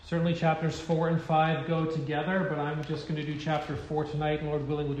Certainly chapters 4 and 5 go together, but I'm just going to do chapter 4 tonight, and Lord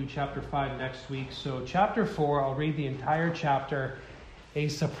willing, we'll do chapter 5 next week. So chapter 4, I'll read the entire chapter, A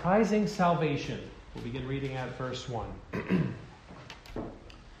Surprising Salvation. We'll begin reading at verse 1.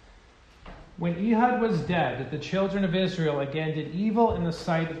 When Ehud was dead, the children of Israel again did evil in the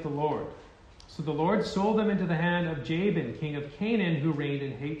sight of the Lord. So the Lord sold them into the hand of Jabin, king of Canaan, who reigned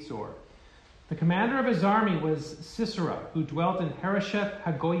in Hatzor. The commander of his army was Sisera, who dwelt in Harosheth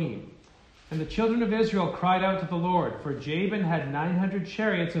Hagoyim. And the children of Israel cried out to the Lord, for Jabin had 900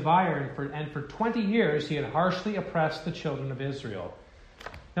 chariots of iron, and for 20 years he had harshly oppressed the children of Israel.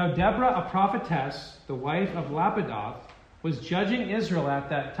 Now Deborah, a prophetess, the wife of Lapidoth, was judging Israel at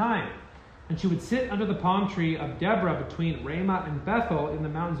that time. And she would sit under the palm tree of Deborah between Ramah and Bethel in the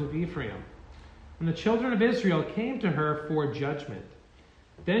mountains of Ephraim. And the children of Israel came to her for judgment.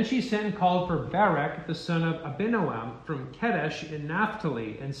 Then she sent and called for Barak, the son of Abinoam, from Kedesh in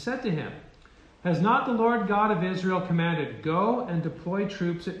Naphtali, and said to him, Has not the Lord God of Israel commanded, Go and deploy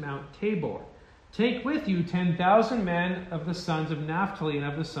troops at Mount Tabor? Take with you 10,000 men of the sons of Naphtali and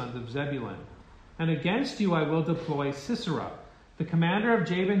of the sons of Zebulun. And against you I will deploy Sisera, the commander of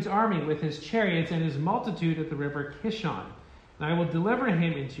Jabin's army, with his chariots and his multitude at the river Kishon, and I will deliver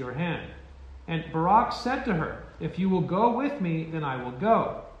him into your hand. And Barak said to her, If you will go with me, then I will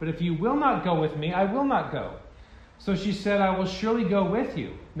go. But if you will not go with me, I will not go. So she said, I will surely go with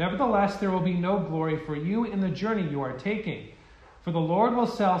you. Nevertheless, there will be no glory for you in the journey you are taking. For the Lord will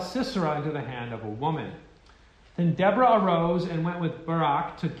sell Sisera into the hand of a woman. Then Deborah arose and went with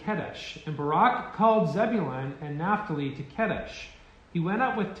Barak to Kedesh. And Barak called Zebulun and Naphtali to Kedesh. He went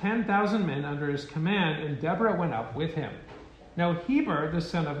up with 10,000 men under his command, and Deborah went up with him. Now Heber, the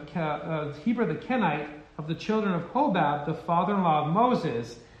son of Heber the Kenite, of the children of Hobab, the father-in-law of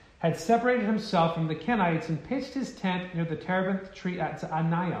Moses, had separated himself from the Kenites and pitched his tent near the terebinth tree at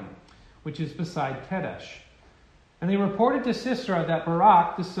Anayim, which is beside Kedesh. And they reported to Sisera that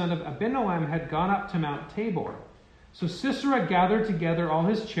Barak, the son of Abinoam, had gone up to Mount Tabor. So Sisera gathered together all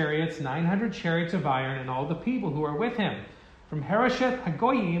his chariots, 900 chariots of iron, and all the people who were with him, from Harosheth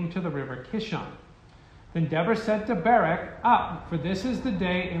Hagoyim to the river Kishon. Then Deborah said to Barak, Up, for this is the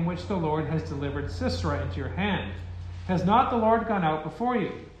day in which the Lord has delivered Sisera into your hand. Has not the Lord gone out before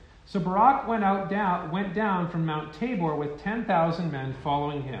you? So Barak went down from Mount Tabor with 10,000 men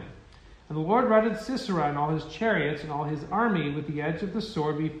following him. And the Lord routed Sisera and all his chariots and all his army with the edge of the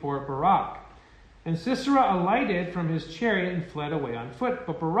sword before Barak. And Sisera alighted from his chariot and fled away on foot.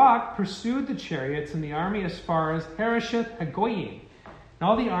 But Barak pursued the chariots and the army as far as Harosheth Hagoyim. And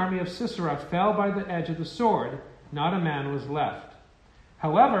all the army of Sisera fell by the edge of the sword. Not a man was left.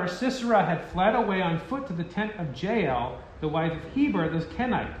 However, Sisera had fled away on foot to the tent of Jael, the wife of Heber the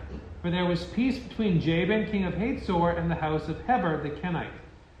Kenite. For there was peace between Jabin, king of Hatzor, and the house of Heber the Kenite.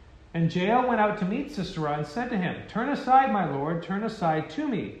 And Jael went out to meet Sisera and said to him, Turn aside, my lord, turn aside to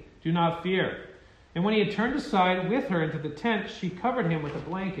me. Do not fear. And when he had turned aside with her into the tent, she covered him with a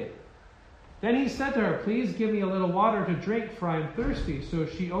blanket. Then he said to her, Please give me a little water to drink, for I am thirsty. So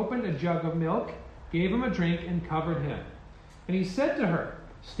she opened a jug of milk, gave him a drink, and covered him. And he said to her,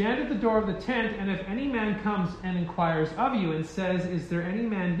 Stand at the door of the tent, and if any man comes and inquires of you and says, Is there any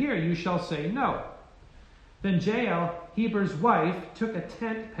man here? You shall say, No. Then Jael, Heber's wife, took a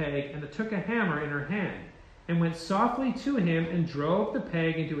tent peg and took a hammer in her hand, and went softly to him and drove the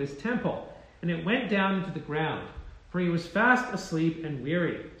peg into his temple, and it went down into the ground. For he was fast asleep and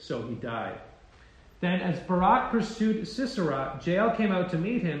weary, so he died. Then as Barak pursued Sisera, Jael came out to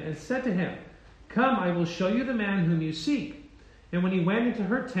meet him and said to him, Come, I will show you the man whom you seek. And when he went into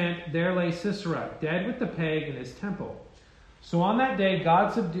her tent, there lay Sisera, dead with the peg in his temple. So on that day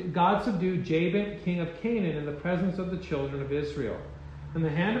God subdued Jabin, king of Canaan, in the presence of the children of Israel. And the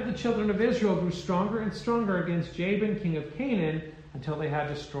hand of the children of Israel grew stronger and stronger against Jabin, king of Canaan, until they had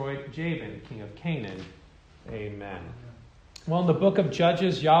destroyed Jabin, king of Canaan. Amen. Well, in the book of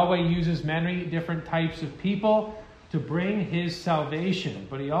Judges, Yahweh uses many different types of people to bring his salvation.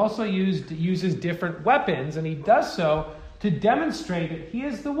 But he also uses different weapons, and he does so to demonstrate that he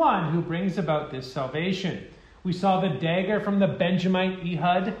is the one who brings about this salvation. We saw the dagger from the Benjamite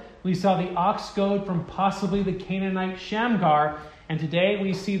Ehud. We saw the ox goad from possibly the Canaanite Shamgar. And today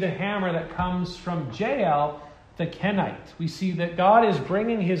we see the hammer that comes from Jael, the Kenite. We see that God is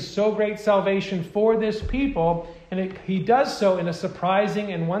bringing his so great salvation for this people, and he does so in a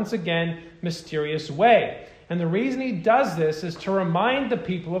surprising and once again mysterious way. And the reason he does this is to remind the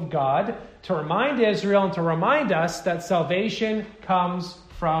people of God, to remind Israel, and to remind us that salvation comes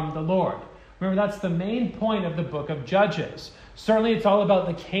from the Lord. Remember, that's the main point of the book of Judges. Certainly it's all about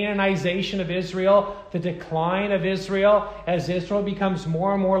the Canaanization of Israel, the decline of Israel as Israel becomes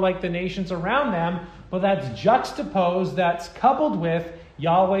more and more like the nations around them. But that's juxtaposed, that's coupled with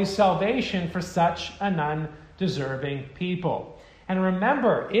Yahweh's salvation for such an undeserving people. And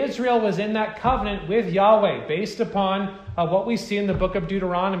remember, Israel was in that covenant with Yahweh based upon what we see in the book of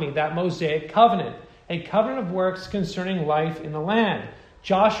Deuteronomy, that Mosaic covenant, a covenant of works concerning life in the land.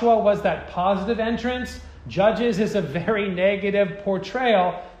 Joshua was that positive entrance. Judges is a very negative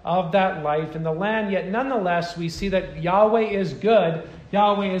portrayal of that life in the land. Yet nonetheless, we see that Yahweh is good,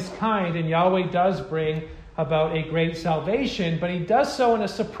 Yahweh is kind, and Yahweh does bring about a great salvation, but he does so in a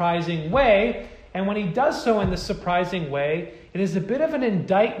surprising way. And when he does so in this surprising way, it is a bit of an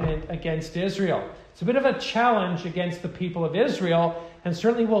indictment against Israel. It's a bit of a challenge against the people of Israel, and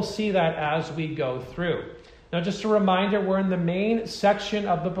certainly we'll see that as we go through. Now, just a reminder, we're in the main section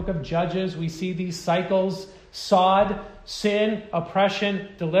of the book of Judges. We see these cycles: sod, sin, oppression,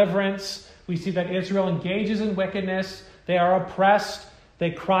 deliverance. We see that Israel engages in wickedness. They are oppressed.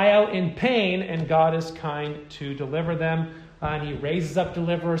 They cry out in pain, and God is kind to deliver them. And he raises up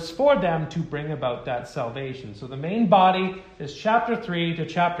deliverers for them to bring about that salvation. So the main body is chapter 3 to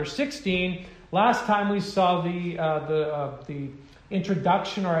chapter 16. Last time we saw the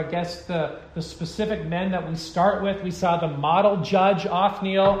introduction, or I guess the specific men that we start with. We saw the model judge,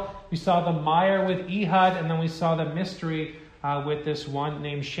 Othniel. We saw the mire with Ehud. And then we saw the mystery with this one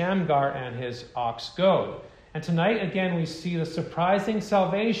named Shamgar and his ox goad. And tonight, again, we see the surprising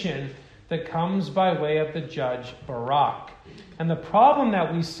salvation that comes by way of the judge Barak. And the problem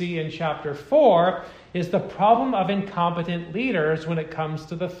that we see in chapter 4 is the problem of incompetent leaders when it comes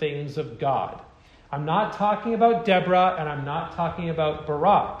to the things of God. I'm not talking about Deborah, and I'm not talking about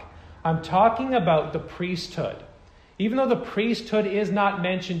Barak. I'm talking about the priesthood. Even though the priesthood is not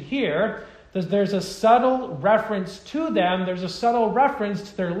mentioned here, there's a subtle reference to them. There's a subtle reference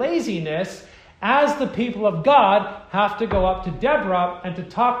to their laziness, as the people of God have to go up to Deborah and to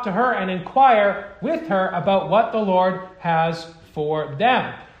talk to her and inquire with her about what the Lord has for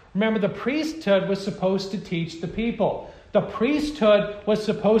them. Remember, the priesthood was supposed to teach the people. The priesthood was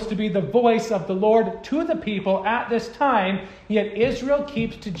supposed to be the voice of the Lord to the people at this time, yet Israel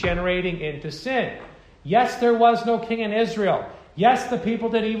keeps degenerating into sin. Yes, there was no king in Israel. Yes, the people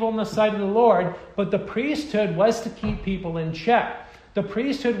did evil in the sight of the Lord, but the priesthood was to keep people in check. The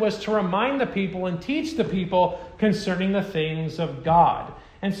priesthood was to remind the people and teach the people concerning the things of God.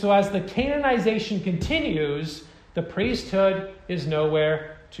 And so as the Canaanization continues, the priesthood is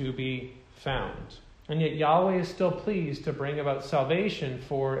nowhere to be found. And yet Yahweh is still pleased to bring about salvation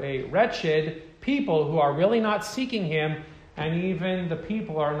for a wretched people who are really not seeking him, and even the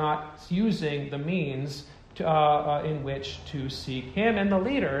people are not using the means in which to seek him, and the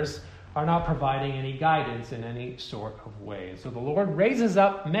leaders are not providing any guidance in any sort of way. So the Lord raises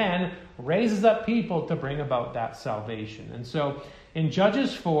up men, raises up people to bring about that salvation. And so in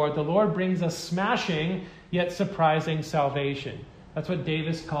Judges 4, the Lord brings a smashing yet surprising salvation. That's what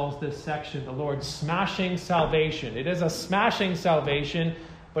Davis calls this section, the Lord's smashing salvation. It is a smashing salvation,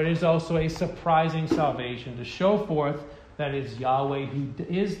 but it is also a surprising salvation to show forth that it is Yahweh who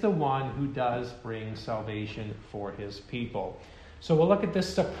is the one who does bring salvation for his people. So we'll look at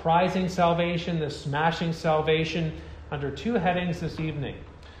this surprising salvation, this smashing salvation, under two headings this evening.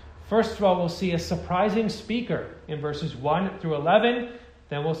 First of all, we'll see a surprising speaker in verses 1 through 11.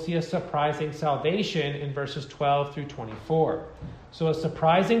 Then we'll see a surprising salvation in verses 12 through 24. So a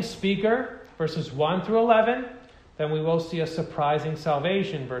surprising speaker, verses 1 through 11. Then we will see a surprising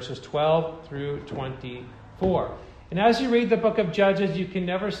salvation, verses 12 through 24. And as you read the book of Judges, you can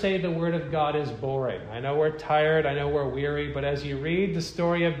never say the word of God is boring. I know we're tired, I know we're weary, but as you read the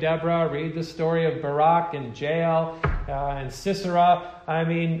story of Deborah, read the story of Barak and Jael and Sisera, I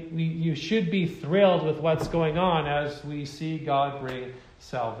mean, you should be thrilled with what's going on as we see God bring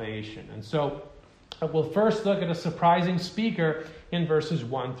salvation. And so we'll first look at a surprising speaker in verses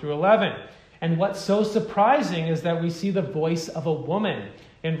 1 through 11. And what's so surprising is that we see the voice of a woman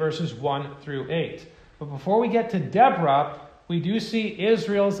in verses 1 through 8. But before we get to Deborah, we do see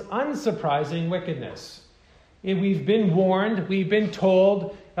Israel's unsurprising wickedness. We've been warned, we've been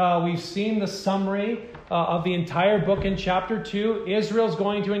told, we've seen the summary of the entire book in chapter 2. Israel's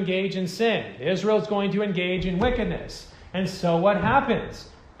going to engage in sin. Israel's going to engage in wickedness. And so what happens?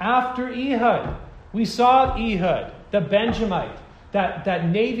 After Ehud, we saw Ehud, the Benjamite, that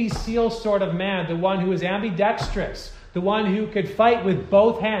Navy SEAL sort of man, the one who was ambidextrous, the one who could fight with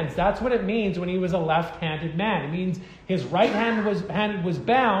both hands. That's what it means when he was a left-handed man. It means his right hand was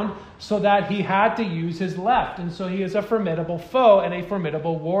bound so that he had to use his left. And so he is a formidable foe and a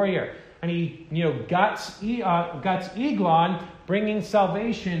formidable warrior. And he guts Eglon bringing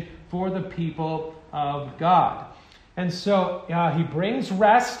salvation for the people of God. And so he brings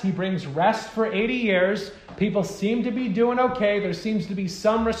rest. He brings rest for 80 years. People seem to be doing okay. There seems to be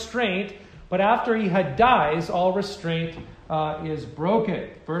some restraint. But after Ehud dies, all restraint is broken.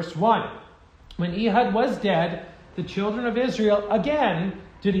 Verse 1. When Ehud was dead, the children of Israel again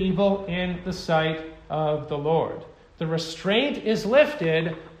did evil in the sight of the Lord. The restraint is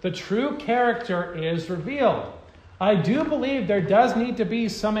lifted. The true character is revealed. I do believe there does need to be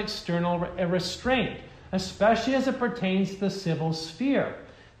some external restraint, especially as it pertains to the civil sphere.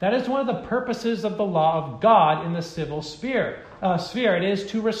 That is one of the purposes of the law of God in the civil sphere. It is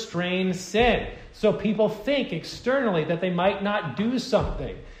to restrain sin. So people think externally that they might not do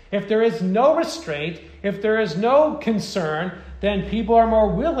something. If there is no restraint, if there is no concern, then people are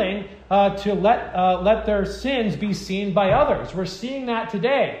more willing to let their sins be seen by others. We're seeing that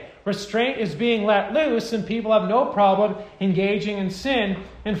today. Restraint is being let loose, and people have no problem engaging in sin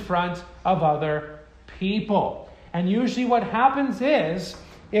in front of other people. And usually what happens is,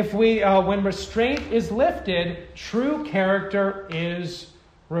 when restraint is lifted, true character is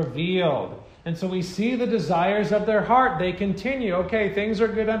revealed. And so we see the desires of their heart. They continue. Okay, things are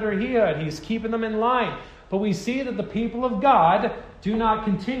good under Ehud. He's keeping them in line. But we see that the people of God do not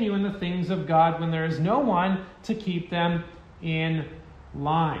continue in the things of God when there is no one to keep them in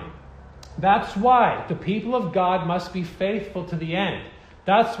line. That's why the people of God must be faithful to the end.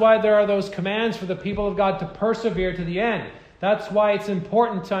 That's why there are those commands for the people of God to persevere to the end. That's why it's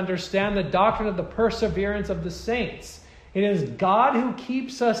important to understand the doctrine of the perseverance of the saints. It is God who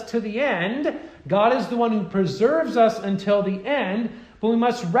keeps us to the end. God is the one who preserves us until the end. But we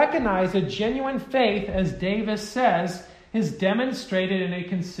must recognize that genuine faith, as Davis says, is demonstrated in a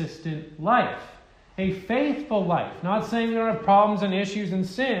consistent life. A faithful life. Not saying we don't have problems and issues and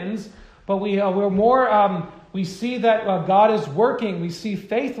sins, but we see that God is working. We see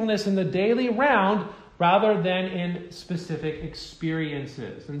faithfulness in the daily round rather than in specific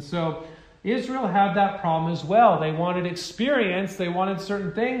experiences. And so Israel had that problem as well. They wanted experience, they wanted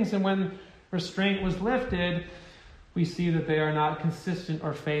certain things, and when restraint was lifted, we see that they are not consistent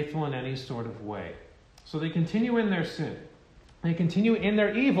or faithful in any sort of way. So they continue in their sin. They continue in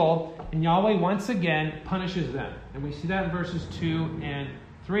their evil, and Yahweh once again punishes them. And we see that in verses 2 and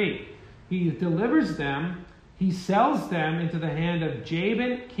 3. He delivers them, he sells them into the hand of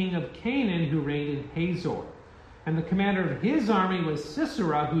Jabin, king of Canaan, who reigned in Hazor. And the commander of his army was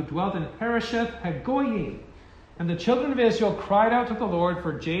Sisera, who dwelt in Harosheth Hagoyim. And the children of Israel cried out to the Lord,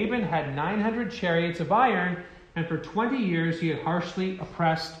 for Jabin had 900 chariots of iron, and for 20 years he had harshly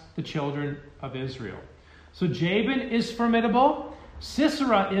oppressed the children of Israel. So Jabin is formidable,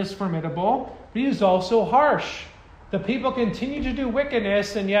 Sisera is formidable, but he is also harsh. The people continue to do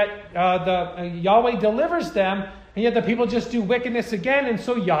wickedness, and yet Yahweh delivers them, and yet the people just do wickedness again, and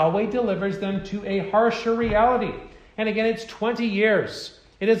so Yahweh delivers them to a harsher reality. And again, it's 20 years.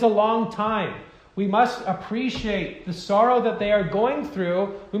 It is a long time. We must appreciate the sorrow that they are going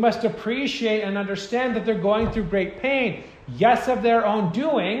through. We must appreciate and understand that they're going through great pain. Yes, of their own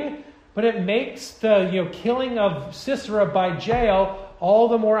doing, but it makes the killing of Sisera by Jael all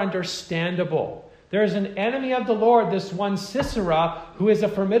the more understandable. There is an enemy of the Lord, this one Sisera, who is a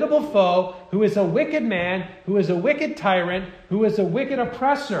formidable foe, who is a wicked man, who is a wicked tyrant, who is a wicked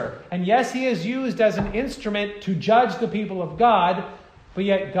oppressor. And yes, he is used as an instrument to judge the people of God, but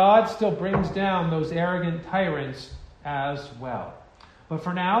yet God still brings down those arrogant tyrants as well. But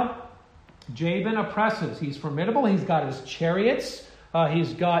for now, Jabin oppresses. He's formidable. He's got his chariots.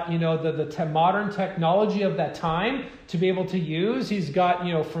 He's got, the modern technology of that time to be able to use. He's got,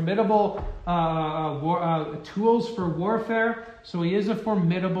 formidable tools for warfare. So he is a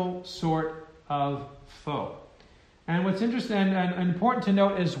formidable sort of foe. And what's interesting and important to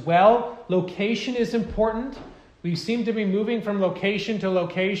note as well, location is important. We seem to be moving from location to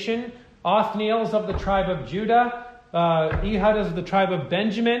location. Othniel is of the tribe of Judah. Ehud is of the tribe of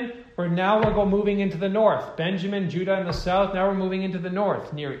Benjamin. Now we're moving into the north. Benjamin, Judah in the south. Now we're moving into the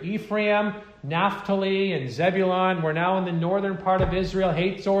north. Near Ephraim, Naphtali, and Zebulun. We're now in the northern part of Israel.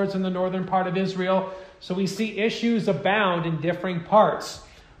 Hazor is in the northern part of Israel. So we see issues abound in differing parts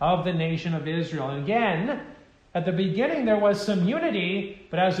of the nation of Israel. And again, at the beginning there was some unity,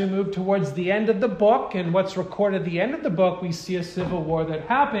 but as we move towards the end of the book and what's recorded at the end of the book, we see a civil war that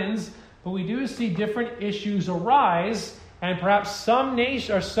happens. But we do see different issues arise. And perhaps some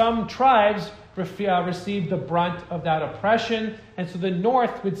nation or some tribes receive the brunt of that oppression. And so the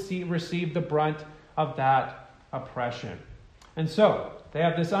north would receive the brunt of that oppression. And so they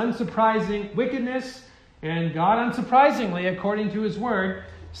have this unsurprising wickedness. And God, unsurprisingly, according to his word,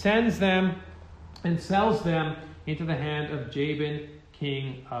 sends them and sells them into the hand of Jabin,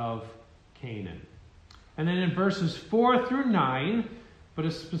 king of Canaan. And then in verses 4 through 9,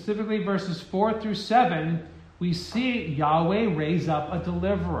 but specifically verses 4 through 7, we see Yahweh raise up a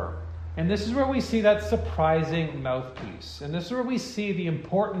deliverer. And this is where we see that surprising mouthpiece. And this is where we see the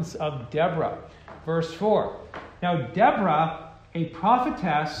importance of Deborah. Verse 4. Now Deborah, a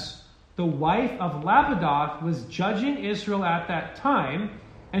prophetess, the wife of Lapidoth, was judging Israel at that time,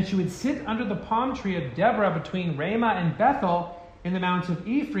 and she would sit under the palm tree of Deborah between Ramah and Bethel in the mountains of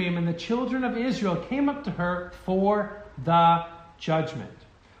Ephraim, and the children of Israel came up to her for the judgment.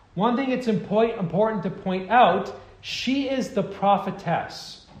 One thing it's important to point out, she is the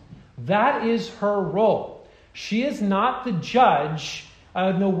prophetess. That is her role. She is not the judge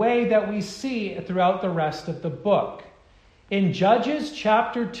in the way that we see throughout the rest of the book. In Judges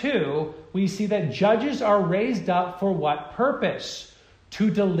chapter 2, we see that judges are raised up for what purpose? To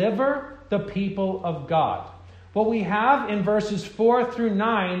deliver the people of God. What we have in verses 4 through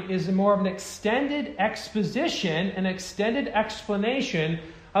 9 is more of an extended exposition, an extended explanation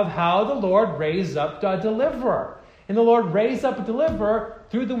of how the Lord raised up a deliverer. And the Lord raised up a deliverer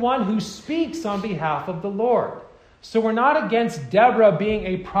through the one who speaks on behalf of the Lord. So we're not against Deborah being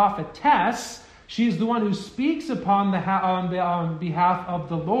a prophetess. She's the one who speaks on behalf of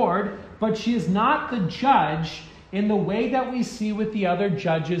the Lord, but she is not the judge in the way that we see with the other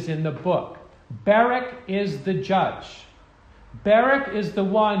judges in the book. Barak is the judge. Barak is the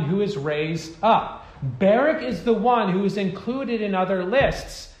one who is raised up. Barak is the one who is included in other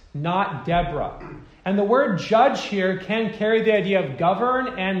lists, not Deborah. And the word judge here can carry the idea of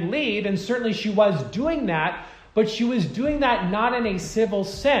govern and lead, and certainly she was doing that, but she was doing that not in a civil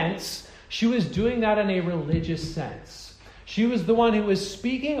sense. She was doing that in a religious sense. She was the one who was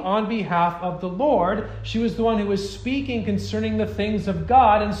speaking on behalf of the Lord. She was the one who was speaking concerning the things of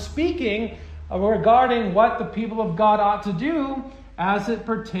God and speaking regarding what the people of God ought to do as it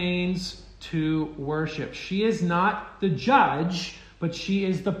pertains to worship. She is not the judge, but she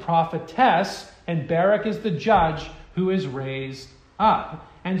is the prophetess, and Barak is the judge who is raised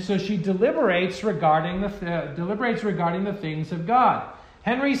up. And so she deliberates regarding the things of God.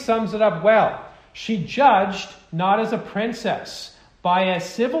 Henry sums it up well. She judged not as a princess, by a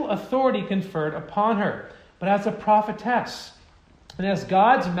civil authority conferred upon her, but as a prophetess, and as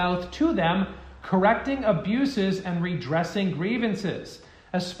God's mouth to them, correcting abuses and redressing grievances,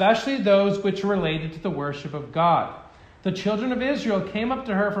 especially those which related to the worship of God. The children of Israel came up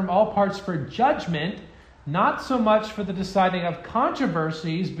to her from all parts for judgment, not so much for the deciding of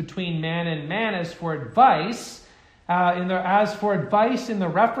controversies between man and man as for advice, in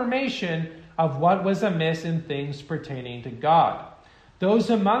the reformation of what was amiss in things pertaining to God. Those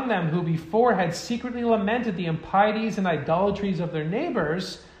among them who before had secretly lamented the impieties and idolatries of their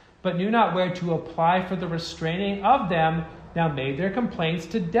neighbors, but knew not where to apply for the restraining of them, now made their complaints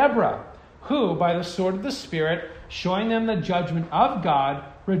to Deborah, who, by the sword of the Spirit, showing them the judgment of God,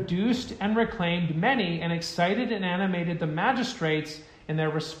 reduced and reclaimed many, and excited and animated the magistrates in their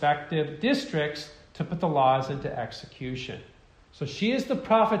respective districts to put the laws into execution. So she is the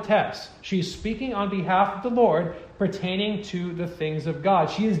prophetess. She is speaking on behalf of the Lord pertaining to the things of God.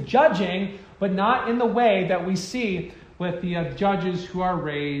 She is judging, but not in the way that we see with the judges who are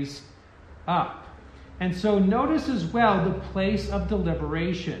raised up. And so notice as well the place of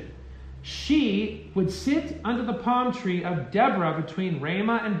deliberation. She would sit under the palm tree of Deborah between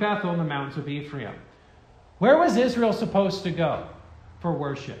Ramah and Bethel in the mountains of Ephraim. Where was Israel supposed to go for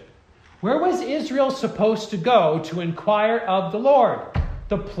worship? Where was Israel supposed to go to inquire of the Lord?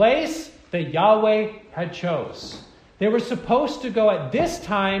 The place that Yahweh had chose. They were supposed to go at this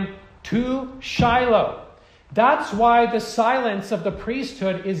time to Shiloh. That's why the silence of the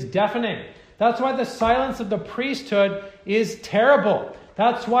priesthood is deafening. That's why the silence of the priesthood is terrible.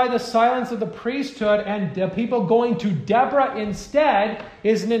 That's why the silence of the priesthood and the people going to Deborah instead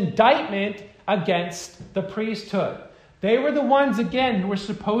is an indictment against the priesthood. They were the ones, again, who were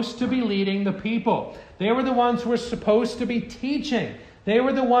supposed to be leading the people. They were the ones who were supposed to be teaching. They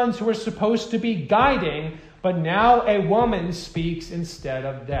were the ones who were supposed to be guiding, but now a woman speaks instead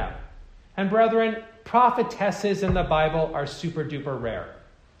of them. And brethren, prophetesses in the Bible are super duper rare.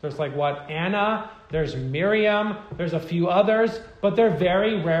 There's Anna, there's Miriam, there's a few others, but they're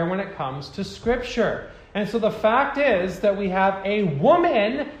very rare when it comes to Scripture. And so the fact is that we have a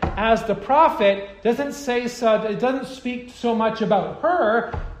woman as the prophet doesn't say so. It doesn't speak so much about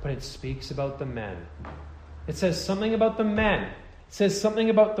her, but it speaks about the men. It says something about the men. It says something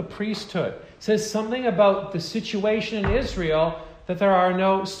about the priesthood. It says something about the situation in Israel that there are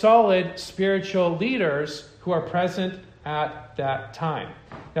no solid spiritual leaders who are present at that time.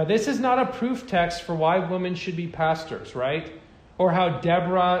 Now, this is not a proof text for why women should be pastors, right? Or how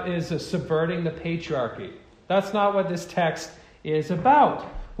Deborah is subverting the patriarchy. That's not what this text is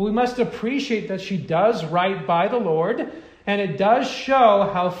about. We must appreciate that she does right by the Lord, and it does show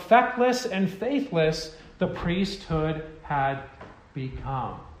how feckless and faithless the priesthood had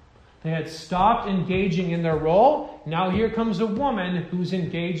become. They had stopped engaging in their role. Now here comes a woman who's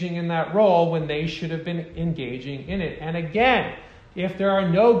engaging in that role when they should have been engaging in it. And again, if there are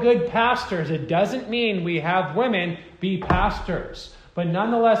no good pastors, it doesn't mean we have women be pastors. But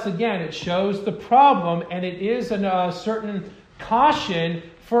nonetheless, again, it shows the problem, and it is a certain caution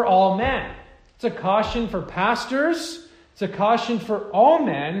for all men. It's a caution for pastors. It's a caution for all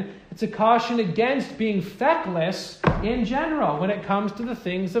men. It's a caution against being feckless in general when it comes to the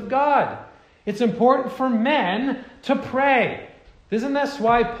things of God. It's important for men to pray. Isn't that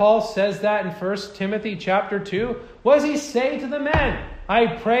why Paul says that in 1 Timothy chapter 2? What does he say to the men?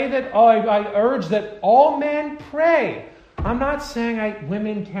 I urge that all men pray. I'm not saying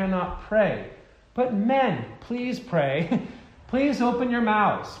women cannot pray. But men, please pray. Please open your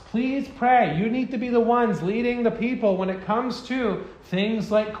mouths. Please pray. You need to be the ones leading the people when it comes to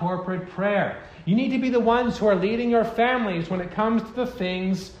things like corporate prayer. You need to be the ones who are leading your families when it comes to the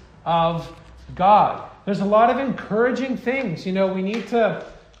things of God. There's a lot of encouraging things. We need to,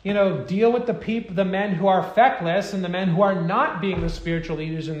 deal with the men who are feckless and the men who are not being the spiritual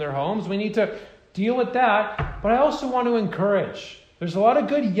leaders in their homes. We need to deal with that. But I also want to encourage. There's a lot of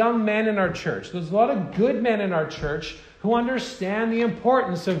good young men in our church. There's a lot of good men in our church who understand the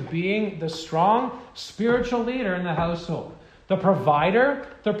importance of being the strong spiritual leader in the household. The provider,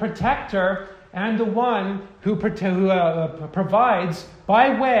 the protector, and the one who provides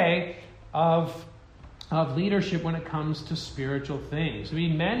by way of leadership when it comes to spiritual things.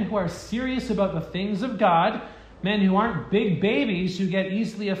 Men who are serious about the things of God, men who aren't big babies who get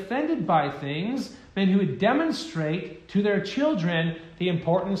easily offended by things, men who would demonstrate to their children the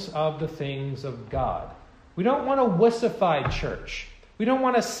importance of the things of God. We don't want a wussified church. We don't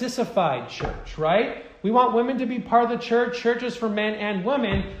want a sissified church, right? We want women to be part of the church. Church is for men and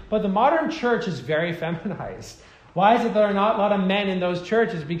women, but the modern church is very feminized. Why is it there are not a lot of men in those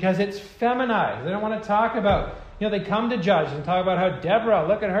churches? Because it's feminized. They don't want to talk about, they come to judge and talk about how Deborah,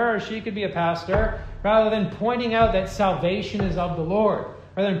 look at her, she could be a pastor, rather than pointing out that salvation is of the Lord,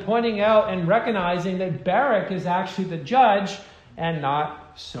 rather than pointing out and recognizing that Barak is actually the judge and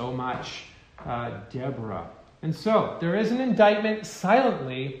not so much Deborah. And so there is an indictment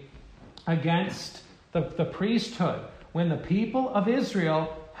silently against the priesthood when the people of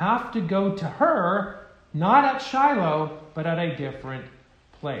Israel have to go to her, not at Shiloh, but at a different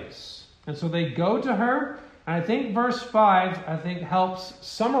place. And so they go to her, and I think verse 5 helps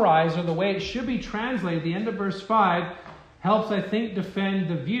summarize, or the way it should be translated, the end of verse 5 helps, defend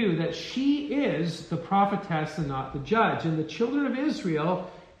the view that she is the prophetess and not the judge. And the children of Israel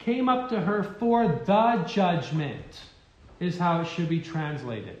came up to her for the judgment, is how it should be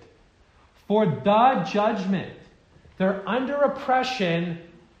translated. For the judgment. They're under oppression.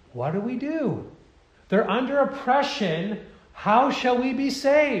 What do? They're under oppression. How shall we be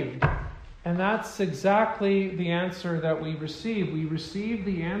saved? And that's exactly the answer that we receive. We receive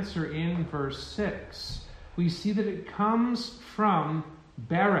the answer in verse 6. We see that it comes from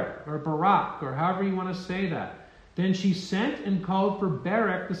Barak, or however you want to say that. Then she sent and called for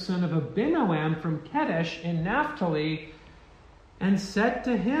Barak, the son of Abinoam from Kedesh in Naphtali, and said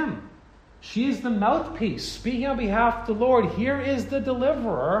to him, she is the mouthpiece, speaking on behalf of the Lord. Here is the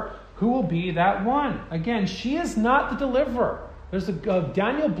deliverer who will be that one. Again, she is not the deliverer.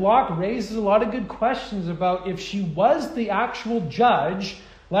 Daniel Block raises a lot of good questions about if she was the actual judge,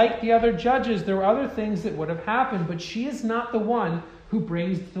 like the other judges, there were other things that would have happened, but she is not the one who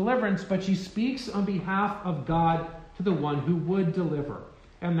brings deliverance, but she speaks on behalf of God to the one who would deliver,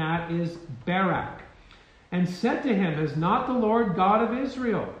 and that is Barak. And said to him, has not the Lord God of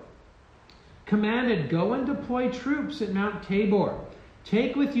Israel commanded, go and deploy troops at Mount Tabor?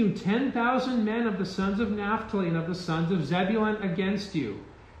 Take with you 10,000 men of the sons of Naphtali and of the sons of Zebulun against you.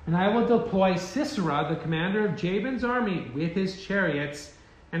 And I will deploy Sisera, the commander of Jabin's army, with his chariots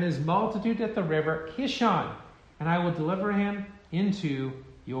and his multitude at the river Kishon. And I will deliver him into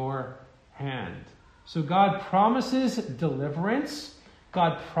your hand. So God promises deliverance.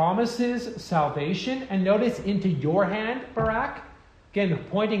 God promises salvation. And notice, into your hand, Barak. Again,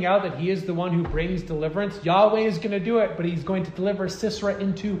 pointing out that he is the one who brings deliverance. Yahweh is going to do it, but he's going to deliver Sisera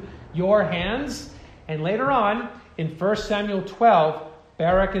into your hands. And later on, in 1 Samuel 12,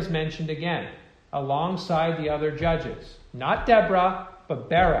 Barak is mentioned again, alongside the other judges. Not Deborah, but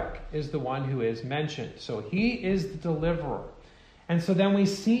Barak is the one who is mentioned. So he is the deliverer. And so then we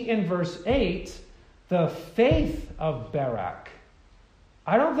see in verse 8 the faith of Barak.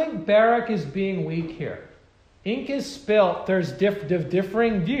 I don't think Barak is being weak here. Ink is spilt. There's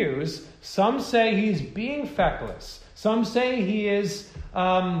differing views. Some say he's being feckless. Some say he is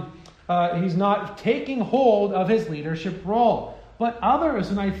he's not taking hold of his leadership role. But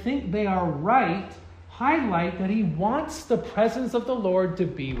others, and I think they are right, highlight that he wants the presence of the Lord to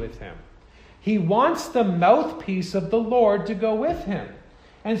be with him. He wants the mouthpiece of the Lord to go with him.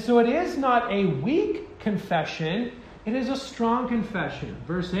 And so it is not a weak confession, it is a strong confession.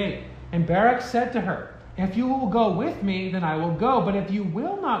 Verse 8, and Barak said to her, if you will go with me, then I will go. But if you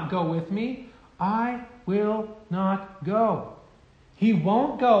will not go with me, I will not go. He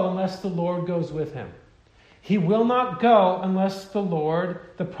won't go unless the Lord goes with him. He will not go unless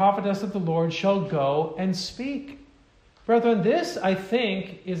the prophetess of the Lord, shall go and speak. Brethren, this, I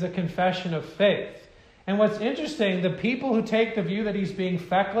think, is a confession of faith. And what's interesting, the people who take the view that he's being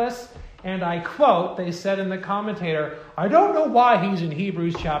feckless, and I quote, they said in the commentator, I don't know why he's in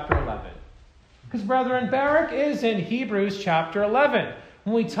Hebrews chapter 11. Because, brethren, Barak is in Hebrews chapter 11.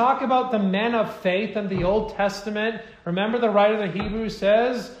 When we talk about the men of faith in the Old Testament, remember the writer of the Hebrews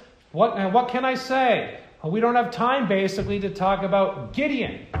says, what can I say? Well, we don't have time, basically, to talk about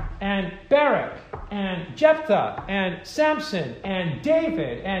Gideon and Barak and Jephthah and Samson and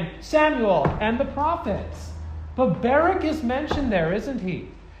David and Samuel and the prophets. But Barak is mentioned there, isn't he?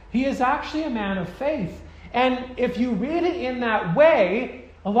 He is actually a man of faith. And if you read it in that way,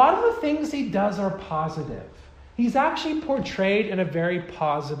 a lot of the things he does are positive. He's actually portrayed in a very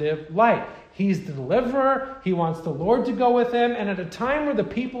positive light. He's the deliverer. He wants the Lord to go with him. And at a time where the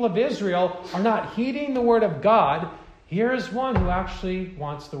people of Israel are not heeding the word of God, here's one who actually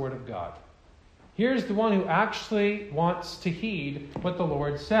wants the word of God. Here's the one who actually wants to heed what the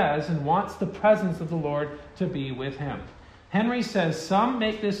Lord says and wants the presence of the Lord to be with him. Henry says, some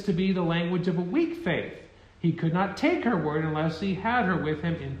make this to be the language of a weak faith. He could not take her word unless he had her with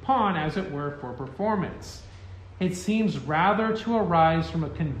him in pawn, as it were, for performance. It seems rather to arise from a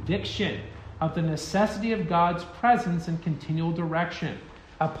conviction of the necessity of God's presence and continual direction,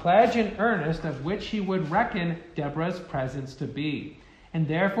 a pledge in earnest of which he would reckon Deborah's presence to be, and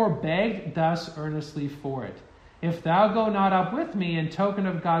therefore begged thus earnestly for it. If thou go not up with me, in token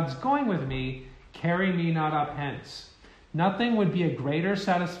of God's going with me, carry me not up hence. Nothing would be a greater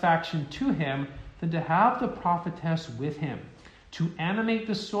satisfaction to him than to have the prophetess with him, to animate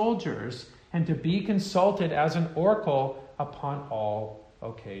the soldiers, and to be consulted as an oracle upon all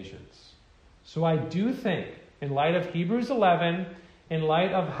occasions. So I do think, in light of Hebrews 11, in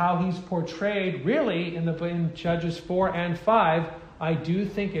light of how he's portrayed really in Judges 4 and 5, I do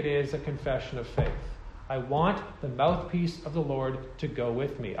think it is a confession of faith. I want the mouthpiece of the Lord to go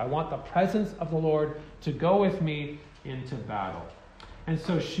with me. I want the presence of the Lord to go with me into battle. And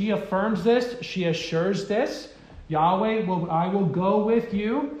so she affirms this. She assures this. Yahweh, I will go with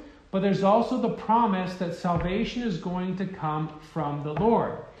you. But there's also the promise that salvation is going to come from the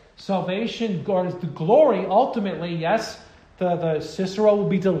Lord. Salvation, the glory, ultimately, yes, the Sisera will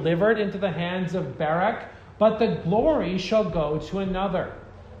be delivered into the hands of Barak, but the glory shall go to another.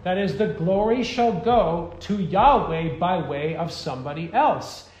 That is, the glory shall go to Yahweh by way of somebody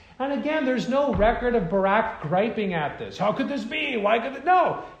else. And again, there's no record of Barak griping at this. How could this be? Why could it?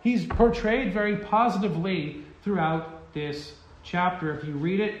 No. He's portrayed very positively throughout this chapter, if you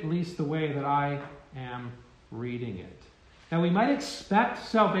read it at least the way that I am reading it. Now, we might expect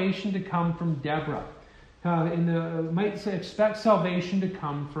salvation to come from Deborah. Might expect salvation to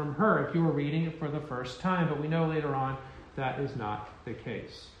come from her if you were reading it for the first time, but we know later on that is not the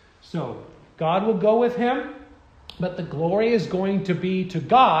case. So, God will go with him, but the glory is going to be to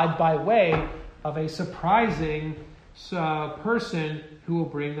God by way of a surprising person who will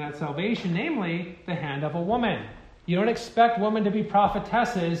bring that salvation, namely the hand of a woman. You don't expect women to be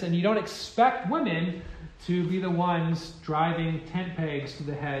prophetesses, and you don't expect women to be the ones driving tent pegs to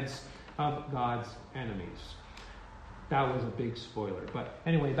the heads of God's enemies. That was a big spoiler. But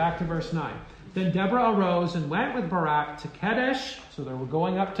anyway, back to verse 9. Then Deborah arose and went with Barak to Kedesh. So they were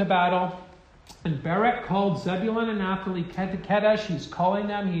going up to battle. And Barak called Zebulun and Naphtali to Kedesh. He's calling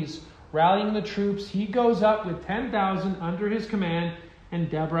them. He's rallying the troops. He goes up with 10,000 under his command.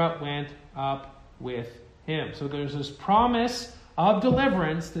 And Deborah went up with him. So there's this promise of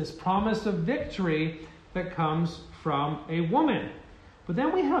deliverance, this promise of victory that comes from a woman. But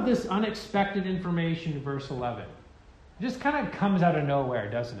then we have this unexpected information in verse 11. It just kind of comes out of nowhere,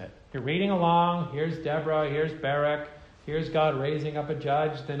 doesn't it? You're reading along. Here's Deborah. Here's Barak. Here's God raising up a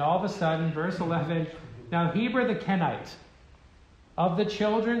judge. Then all of a sudden, verse 11, now Heber the Kenite, of the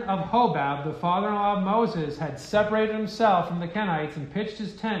children of Hobab, the father-in-law of Moses, had separated himself from the Kenites and pitched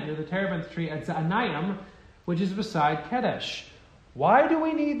his tent near the terebinth tree at Zaanaim, which is beside Kadesh. Why do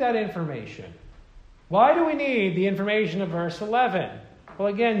we need that information? Why do we need the information of verse 11? Well,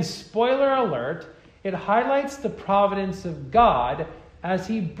 again, spoiler alert, it highlights the providence of God as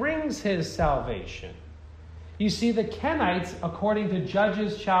he brings his salvation. You see, the Kenites, according to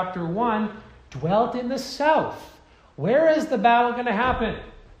Judges chapter 1, dwelt in the south. Where is the battle going to happen?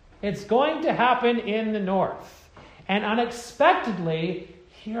 It's going to happen in the north. And unexpectedly,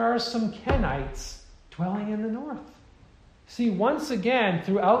 here are some Kenites dwelling in the north. See, once again,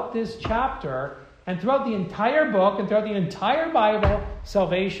 throughout this chapter, and throughout the entire book, and throughout the entire Bible,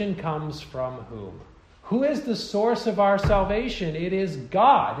 salvation comes from whom? Who is the source of our salvation? It is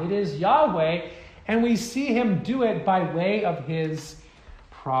God. It is Yahweh. And we see him do it by way of his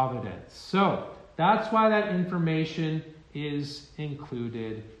providence. So, that's why that information is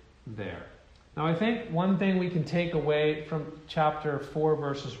included there. Now, I think one thing we can take away from chapter 4,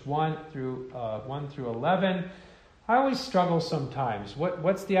 verses 1 through 11, I always struggle sometimes.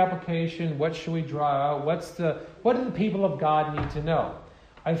 What's the application? What should we draw out? What do the people of God need to know?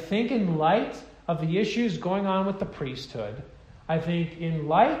 I think in light of the issues going on with the priesthood, I think in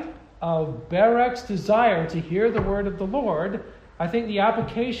light of Barak's desire to hear the word of the Lord, I think the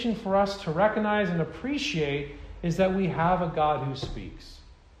application for us to recognize and appreciate is that we have a God who speaks.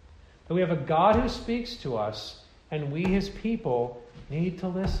 That we have a God who speaks to us, and we, his people, need to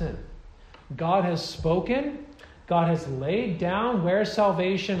listen. God has spoken. God has laid down where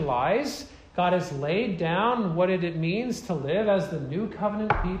salvation lies. God has laid down what it means to live as the new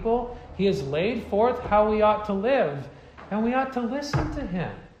covenant people. He has laid forth how we ought to live, and we ought to listen to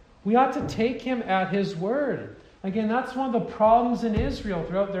him. We ought to take him at his word. Again, that's one of the problems in Israel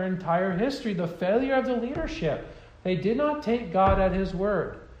throughout their entire history, the failure of the leadership. They did not take God at his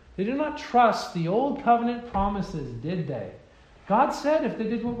word. They did not trust the old covenant promises, did they? God said if they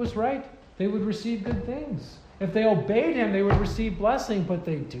did what was right, they would receive good things. If they obeyed him, they would receive blessing, but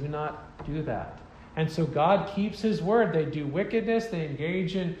they do not do that. And so God keeps his word. They do wickedness, they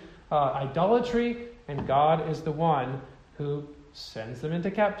engage in idolatry, and God is the one who sends them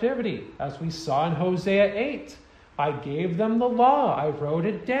into captivity, as we saw in Hosea 8. I gave them the law, I wrote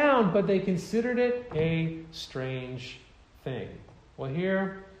it down, but they considered it a strange thing. Well,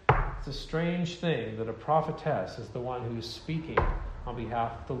 here, it's a strange thing that a prophetess is the one who's speaking on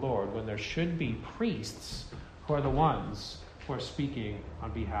behalf of the Lord, when there should be priests who are the ones who are speaking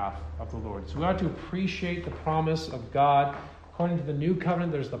on behalf of the Lord. So we ought to appreciate the promise of God. According to the new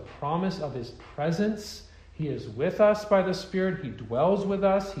covenant, there's the promise of his presence. He is with us by the Spirit. He dwells with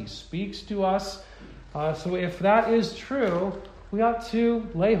us. He speaks to us. So if that is true, we ought to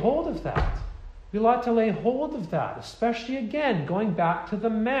lay hold of that. We ought to lay hold of that, especially, again, going back to the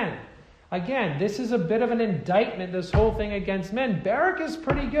men. Again, this is a bit of an indictment, this whole thing against men. Barak is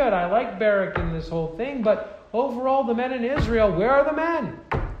pretty good. I like Barak in this whole thing, but overall, the men in Israel, where are the men?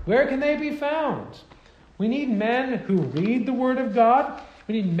 Where can they be found? We need men who read the Word of God.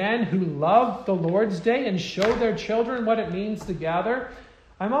 We need men who love the Lord's Day and show their children what it means to gather.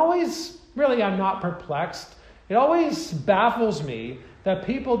 I'm not perplexed. It always baffles me that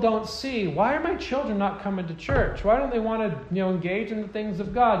people don't see, why are my children not coming to church? Why don't they want to engage in the things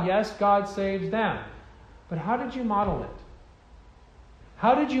of God? Yes, God saves them. But how did you model it?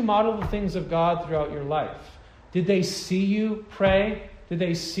 How did you model the things of God throughout your life? Did they see you pray? Did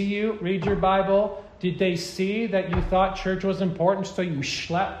they see you read your Bible? Did they see that you thought church was important, so you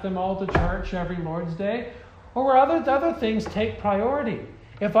schlepped them all to church every Lord's Day? Or were other things take priority?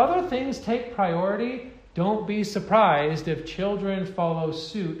 If other things take priority, don't be surprised if children follow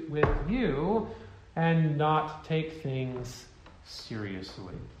suit with you and not take things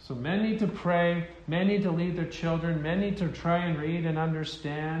seriously. So men need to pray, men need to lead their children, men need to try and read and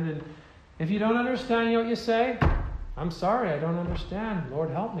understand. And if you don't understand what you say, I'm sorry, I don't understand.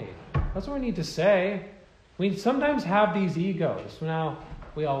 Lord, help me. That's what we need to say. We sometimes have these egos. Now,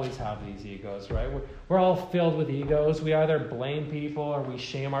 we always have these egos, right? We're all filled with egos. We either blame people or we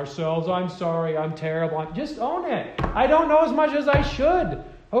shame ourselves. I'm sorry, I'm terrible. Just own it. I don't know as much as I should.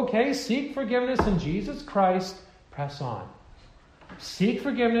 Okay, seek forgiveness in Jesus Christ. Press on. Seek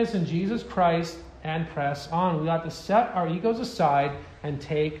forgiveness in Jesus Christ and press on. We ought to set our egos aside and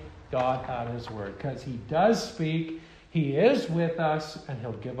take God at his word, because he does speak. He is with us, and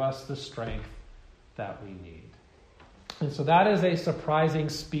he'll give us the strength that we need. And so that is a surprising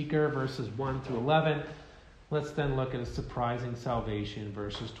speaker, verses 1 through 11. Let's then look at a surprising salvation,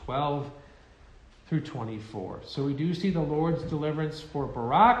 verses 12 through 24. So we do see the Lord's deliverance for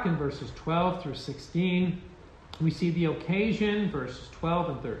Barak in verses 12 through 16. We see the occasion, verses 12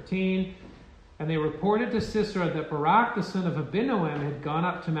 and 13. And they reported to Sisera that Barak, the son of Abinoam, had gone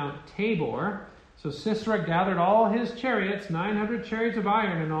up to Mount Tabor. So Sisera gathered all his chariots, 900 chariots of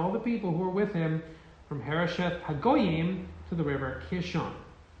iron, and all the people who were with him from Harosheth Hagoyim to the river Kishon.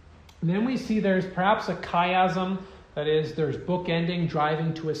 And then we see there's perhaps a chiasm, that is, there's bookending,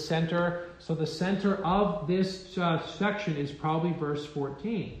 driving to a center. So the center of this section is probably verse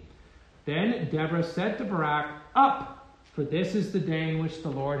 14. Then Deborah said to Barak, "Up, for this is the day in which the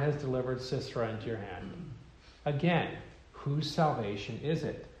Lord has delivered Sisera into your hand." Again, whose salvation is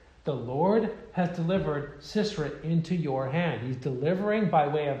it? The Lord has delivered Sisera into your hand. He's delivering by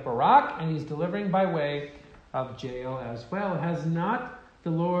way of Barak, and he's delivering by way of Jael as well. Has not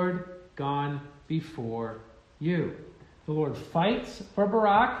the Lord gone before you? The Lord fights for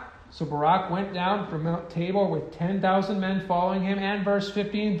Barak. So Barak went down from Mount Tabor with 10,000 men following him. And verse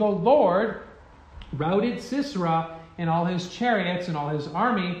 15, the Lord routed Sisera and all his chariots and all his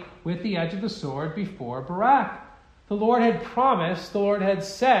army with the edge of the sword before Barak. The Lord had promised, the Lord had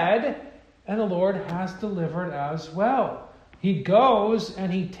said, and the Lord has delivered as well. He goes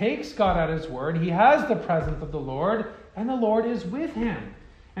and he takes God at his word. He has the presence of the Lord, and the Lord is with him.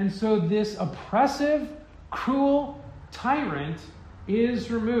 And so this oppressive, cruel tyrant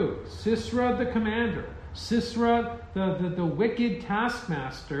is removed. Sisera the commander, Sisera the wicked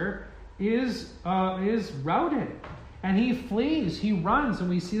taskmaster is routed. And he flees, he runs, and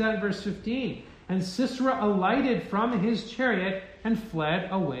we see that in verse 15. And Sisera alighted from his chariot and fled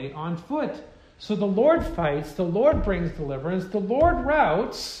away on foot. So the Lord fights, the Lord brings deliverance, the Lord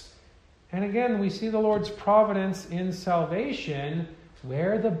routs. And again, we see the Lord's providence in salvation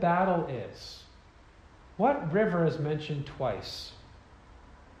where the battle is. What river is mentioned twice?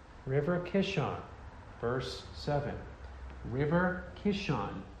 River Kishon, verse 7. River Kishon,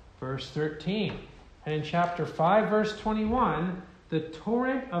 verse 13. And in chapter 5, verse 21, the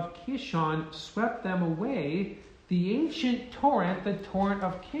torrent of Kishon swept them away. The ancient torrent, the torrent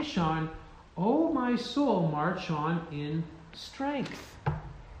of Kishon, O my soul, march on in strength.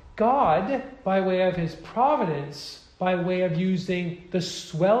 God, by way of his providence, by way of using the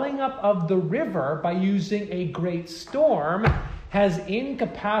swelling up of the river, by using a great storm, has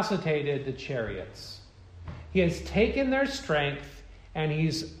incapacitated the chariots. He has taken their strength and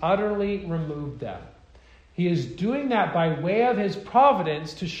he's utterly removed them. He is doing that by way of his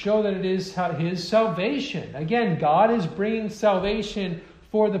providence to show that it is his salvation. Again, God is bringing salvation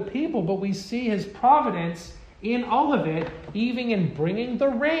for the people, but we see his providence in all of it, even in bringing the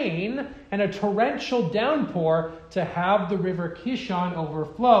rain and a torrential downpour to have the river Kishon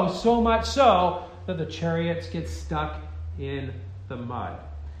overflow, so much so that the chariots get stuck in the mud.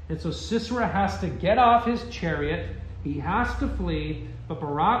 And so Sisera has to get off his chariot. He has to flee. But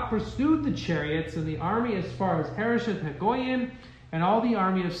Barak pursued the chariots and the army as far as Harosheth Hagoyim, and all the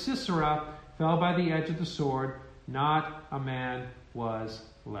army of Sisera fell by the edge of the sword. Not a man was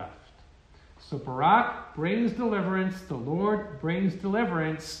left. So Barak brings deliverance. The Lord brings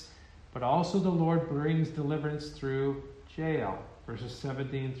deliverance. But also the Lord brings deliverance through Jael. Verses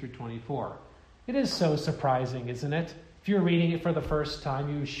 17 through 24. It is so surprising, isn't it? If you're reading it for the first time,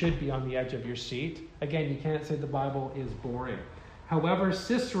 you should be on the edge of your seat. Again, you can't say the Bible is boring. However,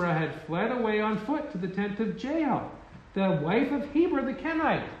 Sisera had fled away on foot to the tent of Jael, the wife of Heber the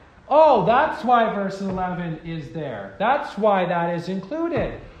Kenite. Oh, that's why verse 11 is there. That's why that is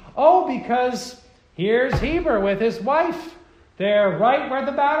included. Oh, because here's Heber with his wife. They're right where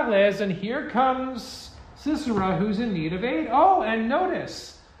the battle is, and here comes Sisera who's in need of aid. Oh, and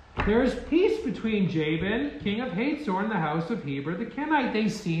notice, there's peace between Jabin, king of Hazor, and the house of Heber the Kenite. They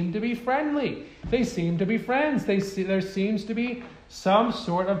seem to be friendly. They seem to be friends. There seems to be some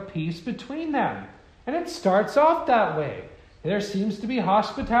sort of peace between them. And it starts off that way. There seems to be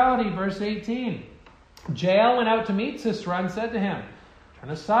hospitality, verse 18. Jael went out to meet Sisera and said to him, "Turn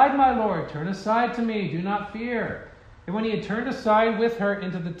aside, my lord, turn aside to me, do not fear." And when he had turned aside with her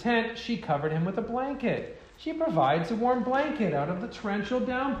into the tent, she covered him with a blanket. She provides a warm blanket out of the torrential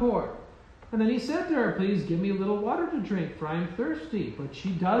downpour. And then he said to her, "Please give me a little water to drink, for I am thirsty." But she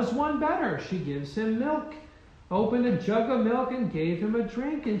does one better. She gives him milk, opened a jug of milk and gave him a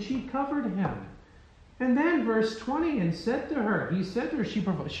drink, and she covered him. And then verse 20, and said to her, he says to her,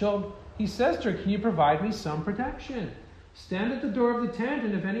 "Can you provide me some protection? Stand at the door of the tent,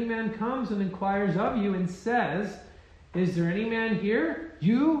 and if any man comes and inquires of you and says, 'Is there any man here?'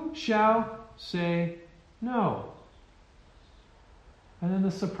 you shall say no." And then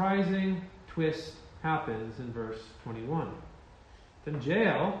the surprising twist happens in verse 21. Then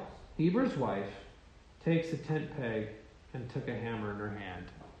Jael, Heber's wife, takes a tent peg and took a hammer in her hand.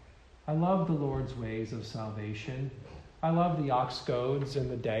 I love the Lord's ways of salvation. I love the ox goads and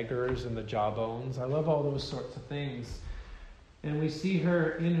the daggers and the jawbones. I love all those sorts of things. And we see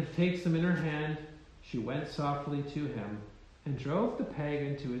her takes them in her hand. She went softly to him and drove the peg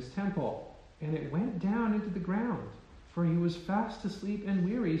into his temple. And it went down into the ground, for he was fast asleep and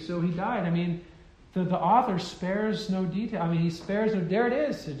weary, so he died. I mean, the author spares no detail. I mean, he spares no, there it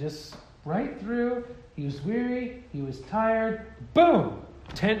is. It just right through. He was weary, he was tired. Boom!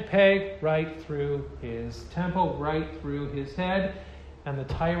 Tent peg right through his temple, right through his head. And the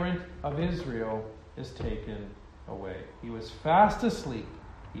tyrant of Israel is taken away. He was fast asleep.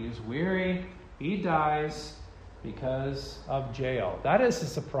 He is weary. He dies because of Jael. That is a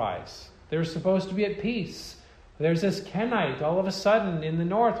surprise. They're supposed to be at peace. There's this Kenite all of a sudden in the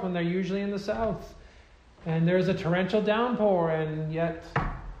north when they're usually in the south. And there's a torrential downpour, and yet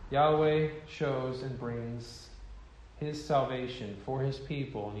Yahweh shows and brings his salvation for his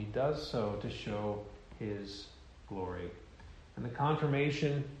people, and he does so to show his glory. And the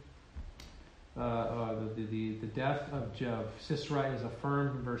confirmation, the death of Sisera is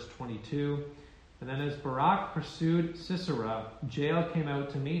affirmed in verse 22. And then as Barak pursued Sisera, Jael came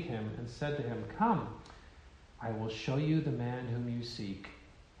out to meet him and said to him, "Come, I will show you the man whom you seek."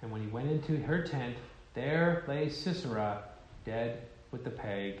 And when he went into her tent, there lay Sisera, dead with the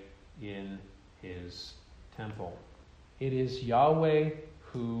peg in his temple. It is Yahweh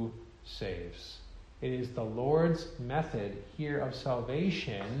who saves. It is the Lord's method here of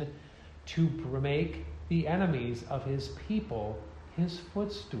salvation to make the enemies of his people his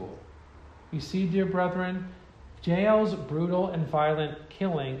footstool. You see, dear brethren, Jael's brutal and violent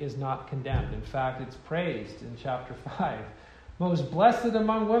killing is not condemned. In fact, it's praised in chapter 5. Most blessed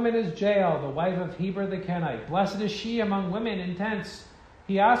among women is Jael, the wife of Heber the Kenite. Blessed is she among women in tents.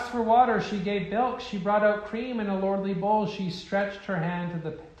 He asked for water, she gave milk. She brought out cream in a lordly bowl. She stretched her hand to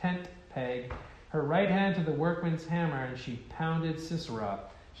the tent peg, her right hand to the workman's hammer, and she pounded Sisera.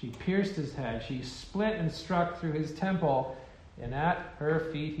 She pierced his head. She split and struck through his temple, and at her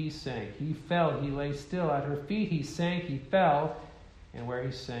feet he sank. He fell, he lay still. At her feet he sank, he fell, and where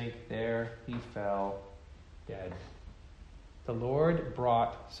he sank, there he fell dead. The Lord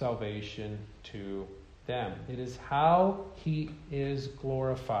brought salvation to them. It is how he is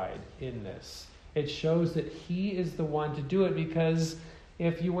glorified in this. It shows that he is the one to do it, because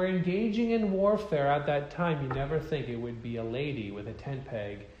if you were engaging in warfare at that time, you never think it would be a lady with a tent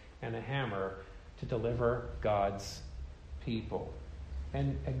peg and a hammer to deliver God's people.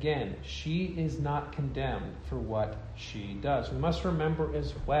 And again, she is not condemned for what she does. We must remember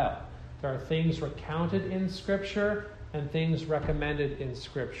as well, there are things recounted in Scripture and things recommended in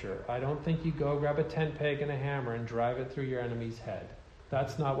Scripture. I don't think you go grab a tent peg and a hammer and drive it through your enemy's head.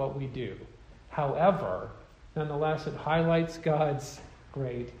 That's not what we do. However, nonetheless, it highlights God's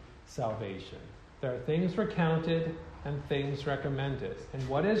great salvation. There are things recounted and things recommended. And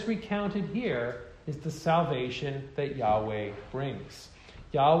what is recounted here is the salvation that Yahweh brings.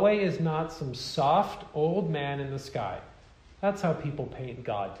 Yahweh is not some soft old man in the sky. That's how people paint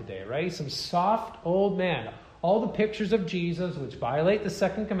God today, right? Some soft old man. All the pictures of Jesus, which violate the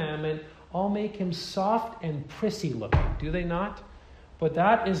second commandment, all make him soft and prissy looking, do they not? But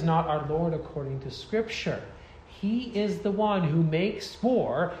that is not our Lord according to Scripture. He is the one who makes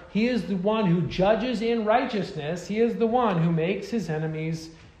war. He is the one who judges in righteousness. He is the one who makes his enemies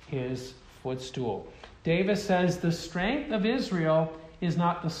his footstool. Davis says, the strength of Israel is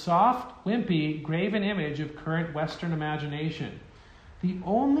not the soft, wimpy, graven image of current Western imagination. The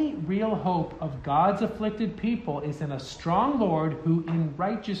only real hope of God's afflicted people is in a strong Lord who in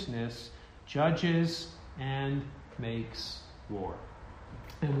righteousness judges and makes war.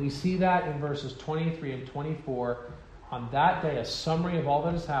 And we see that in verses 23 and 24. On that day, a summary of all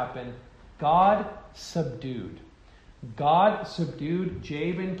that has happened. God subdued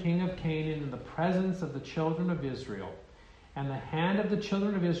Jabin, king of Canaan, in the presence of the children of Israel. And the hand of the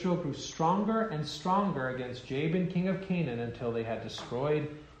children of Israel grew stronger and stronger against Jabin, king of Canaan, until they had destroyed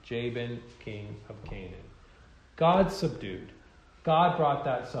Jabin, king of Canaan. God subdued. God brought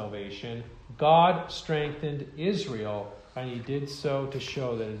that salvation. God strengthened Israel, and he did so to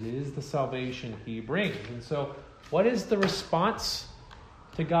show that it is the salvation he brings. And so, what is the response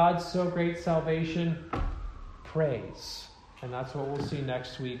to God's so great salvation? Praise. And that's what we'll see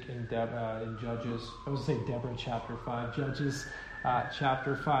next week in Judges. I was going to say Deborah chapter 5, Judges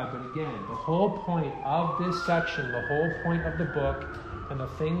chapter 5. But again, the whole point of this section, the whole point of the book, and the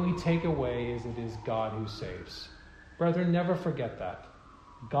thing we take away is it is God who saves. Brethren, never forget that.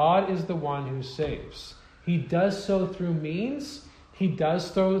 God is the one who saves. He does so through means. He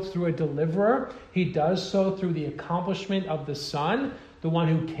does so through a deliverer. He does so through the accomplishment of the Son. the one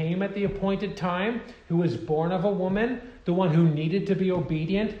who came at the appointed time, who was born of a woman, the one who needed to be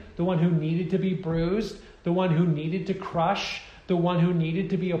obedient, the one who needed to be bruised, the one who needed to crush, the one who needed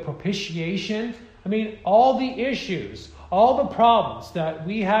to be a propitiation. I mean, all the issues, all the problems that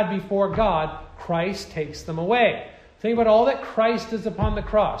we had before God, Christ takes them away. Think about all that Christ does upon the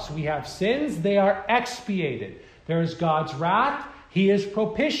cross. We have sins, they are expiated. There is God's wrath, he is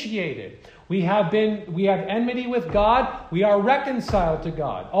propitiated. We have enmity with God, we are reconciled to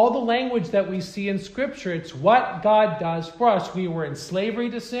God. All the language that we see in Scripture, it's what God does for us. We were in slavery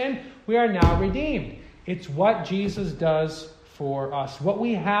to sin, we are now redeemed. It's what Jesus does for us. What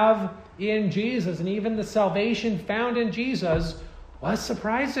we have in Jesus, and even the salvation found in Jesus, was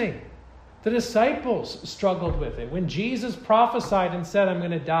surprising. The disciples struggled with it. When Jesus prophesied and said, I'm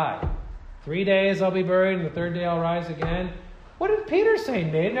going to die. 3 days I'll be buried, and the third day I'll rise again. What did Peter say?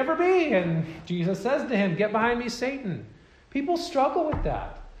 May it never be. And Jesus says to him, get behind me, Satan. People struggle with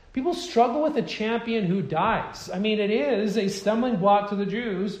that. People struggle with a champion who dies. I mean, it is a stumbling block to the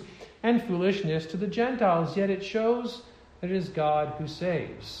Jews and foolishness to the Gentiles, yet it shows that it is God who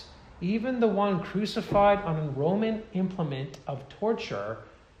saves. Even the one crucified on a Roman implement of torture,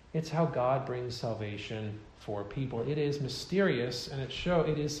 it's how God brings salvation for people. It is mysterious, and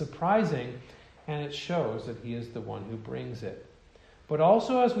it is surprising, and it shows that he is the one who brings it. But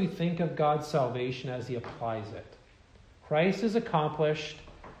also as we think of God's salvation as he applies it. Christ is accomplished,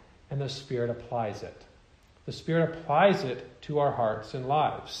 and the Spirit applies it. The Spirit applies it to our hearts and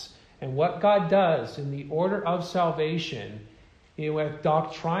lives. And what God does in the order of salvation, it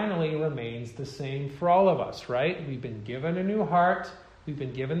doctrinally remains the same for all of us, right? We've been given a new heart. We've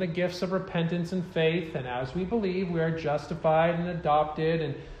been given the gifts of repentance and faith. And as we believe, we are justified and adopted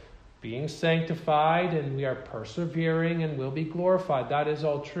and being sanctified, and we are persevering and will be glorified. That is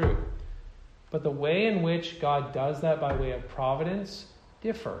all true. But the way in which God does that by way of providence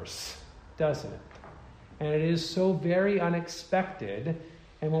differs, doesn't it? And it is so very unexpected.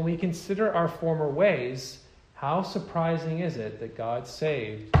 And when we consider our former ways, how surprising is it that God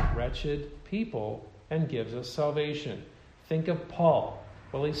saved wretched people and gives us salvation? Think of Paul,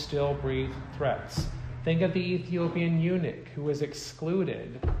 while he still breathed threats. Think of the Ethiopian eunuch who was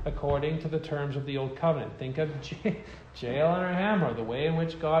excluded according to the terms of the Old Covenant. Think of Jael and her hammer, the way in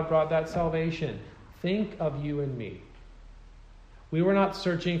which God brought that salvation. Think of you and me. We were not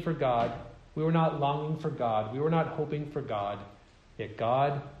searching for God. We were not longing for God. We were not hoping for God. Yet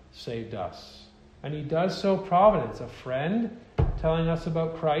God saved us. And he does so providence. A friend telling us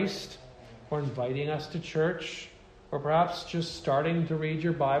about Christ, or inviting us to church, or perhaps just starting to read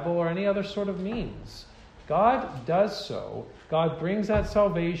your Bible, or any other sort of means. God does so. God brings that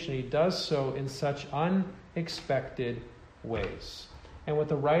salvation. He does so in such unexpected ways. And what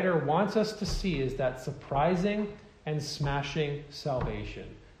the writer wants us to see is that surprising and smashing salvation.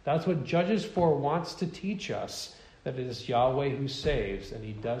 That's what Judges 4 wants to teach us, that it is Yahweh who saves, and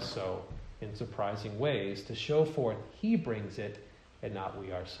he does so in surprising ways to show forth he brings it and not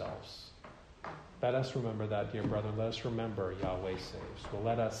we ourselves. Let us remember that, dear brother. Let us remember Yahweh saves. Well,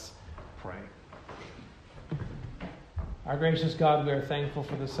 let us pray. Our gracious God, we are thankful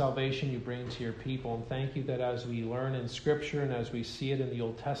for the salvation you bring to your people, and thank you that as we learn in Scripture and as we see it in the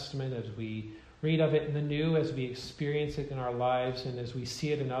Old Testament, as we read of it in the New, as we experience it in our lives, and as we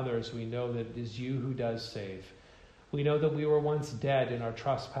see it in others, we know that it is you who does save. We know that we were once dead in our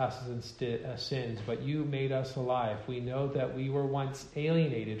trespasses and sins, but you made us alive. We know that we were once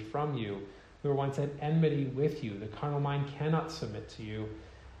alienated from you. We were once at enmity with you. The carnal mind cannot submit to you,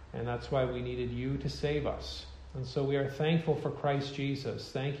 and that's why we needed you to save us. And so we are thankful for Christ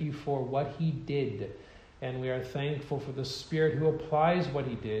Jesus. Thank you for what he did, and we are thankful for the Spirit who applies what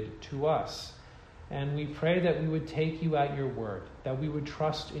he did to us. And we pray that we would take you at your word, that we would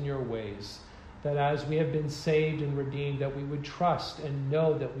trust in your ways, that as we have been saved and redeemed, that we would trust and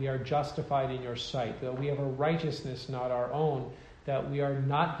know that we are justified in your sight, that we have a righteousness not our own, that we are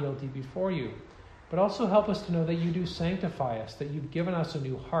not guilty before you. But also help us to know that you do sanctify us, that you've given us a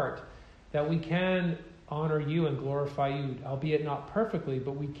new heart, that we can honor you and glorify you, albeit not perfectly,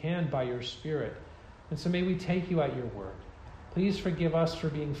 but we can by your Spirit. And so may we take you at your word. Please forgive us for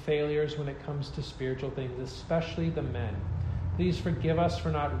being failures when it comes to spiritual things, especially the men. Please forgive us for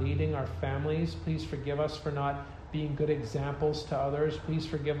not leading our families. Please forgive us for not being good examples to others. Please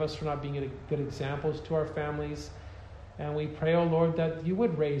forgive us for not being good examples to our families. And we pray, O Lord, that you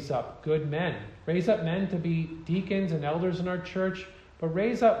would raise up good men. Raise up men to be deacons and elders in our church,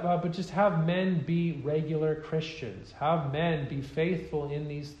 but just have men be regular Christians. Have men be faithful in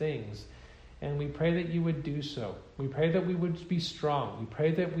these things. And we pray that you would do so. We pray that we would be strong. We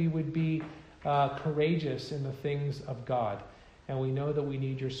pray that we would be courageous in the things of God. And we know that we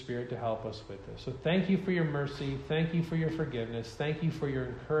need your Spirit to help us with this. So thank you for your mercy. Thank you for your forgiveness. Thank you for your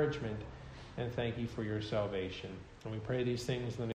encouragement. And thank you for your salvation. And we pray these things in the name